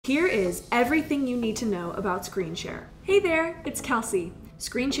Here is everything you need to know about screen share. Hey there, it's Kelsey.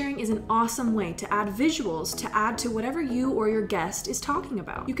 Screen sharing is an awesome way to add visuals to add to whatever you or your guest is talking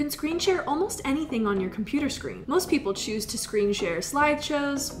about. You can screen share almost anything on your computer screen. Most people choose to screen share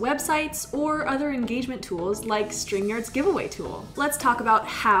slideshows, websites, or other engagement tools like StreamYard's giveaway tool. Let's talk about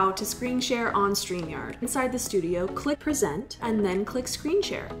how to screen share on StreamYard. Inside the studio, click Present, and then click Screen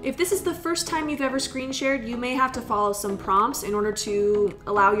Share. If this is the first time you've ever screen shared, you may have to follow some prompts in order to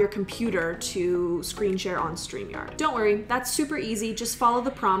allow your computer to screen share on StreamYard. Don't worry, that's super easy. Just follow the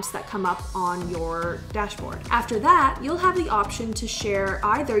prompts that come up on your dashboard. After that, you'll have the option to share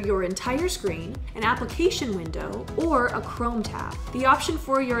either your entire screen, an application window, or a Chrome tab. The option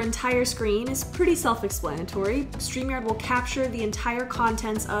for your entire screen is pretty self-explanatory. StreamYard will capture the entire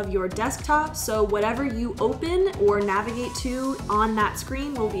contents of your desktop, so whatever you open or navigate to on that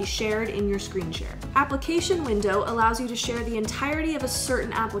screen will be shared in your screen share. Application window allows you to share the entirety of a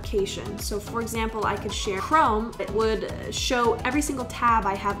certain application. So for example, I could share Chrome. It would show every single tab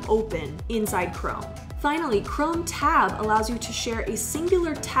I have open inside Chrome. Finally, Chrome tab allows you to share a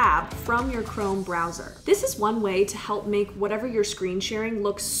singular tab from your Chrome browser. This is one way to help make whatever you're screen sharing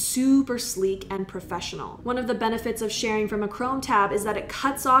look super sleek and professional. One of the benefits of sharing from a Chrome tab is that it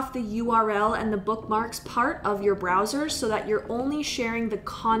cuts off the URL and the bookmarks part of your browser so that you're only sharing the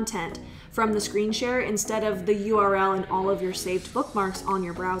content from the screen share instead of the URL and all of your saved bookmarks on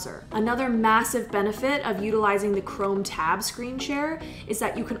your browser. Another massive benefit of utilizing the Chrome tab screen share is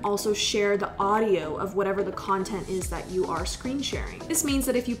that you can also share the audio of whatever the content is that you are screen sharing. This means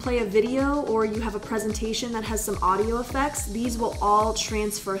that if you play a video or you have a presentation that has some audio effects, these will all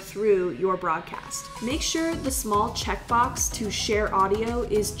transfer through your broadcast. Make sure the small checkbox to share audio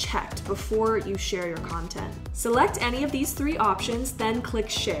is checked before you share your content. Select any of these three options, then click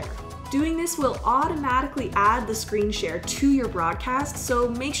Share. Doing this will automatically add the screen share to your broadcast, so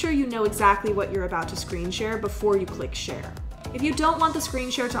make sure you know exactly what you're about to screen share before you click Share. If you don't want the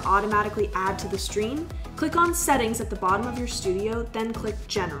screen share to automatically add to the stream, click on Settings at the bottom of your studio, then click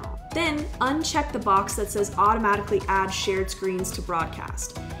General. Then uncheck the box that says Automatically Add Shared Screens to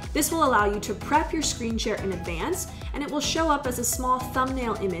Broadcast. This will allow you to prep your screen share in advance, and it will show up as a small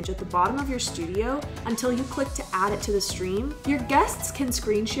thumbnail image at the bottom of your studio until you click to add it to the stream. Your guests can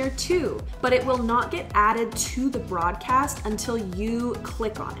screen share too, but it will not get added to the broadcast until you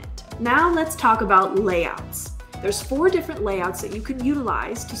click on it. Now let's talk about layouts. There's 4 different layouts that you can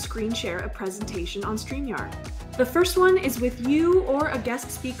utilize to screen share a presentation on StreamYard. The first one is with you or a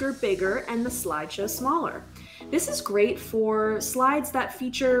guest speaker bigger and the slideshow smaller. This is great for slides that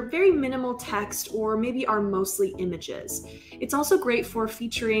feature very minimal text or maybe are mostly images. It's also great for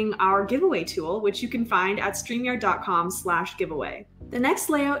featuring our giveaway tool, which you can find at streamyard.com/giveaway. The next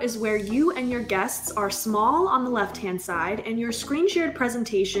layout is where you and your guests are small on the left-hand side and your screen shared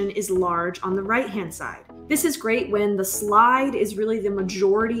presentation is large on the right-hand side. This is great when the slide is really the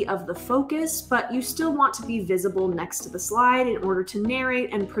majority of the focus, but you still want to be visible next to the slide in order to narrate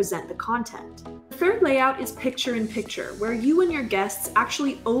and present the content. The third layout is picture-in-picture, where you and your guests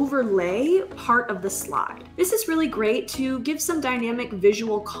actually overlay part of the slide. This is really great to give some dynamic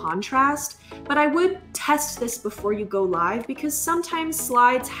visual contrast, but I would test this before you go live because sometimes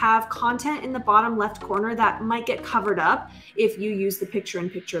slides have content in the bottom left corner that might get covered up if you use the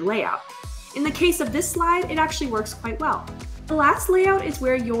picture-in-picture layout. In the case of this slide, it actually works quite well. The last layout is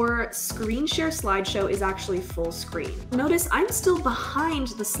where your screen share slideshow is actually full screen. Notice I'm still behind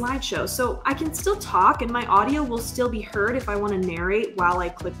the slideshow, so I can still talk and my audio will still be heard if I want to narrate while I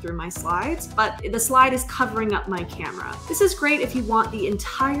click through my slides, but the slide is covering up my camera. This is great if you want the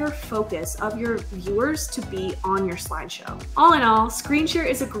entire focus of your viewers to be on your slideshow. All in all, screen share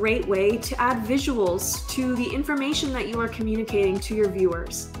is a great way to add visuals to the information that you are communicating to your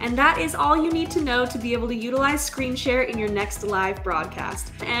viewers. And that is all you need to know to be able to utilize screen share in your next live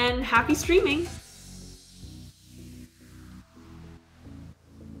broadcast. And happy streaming!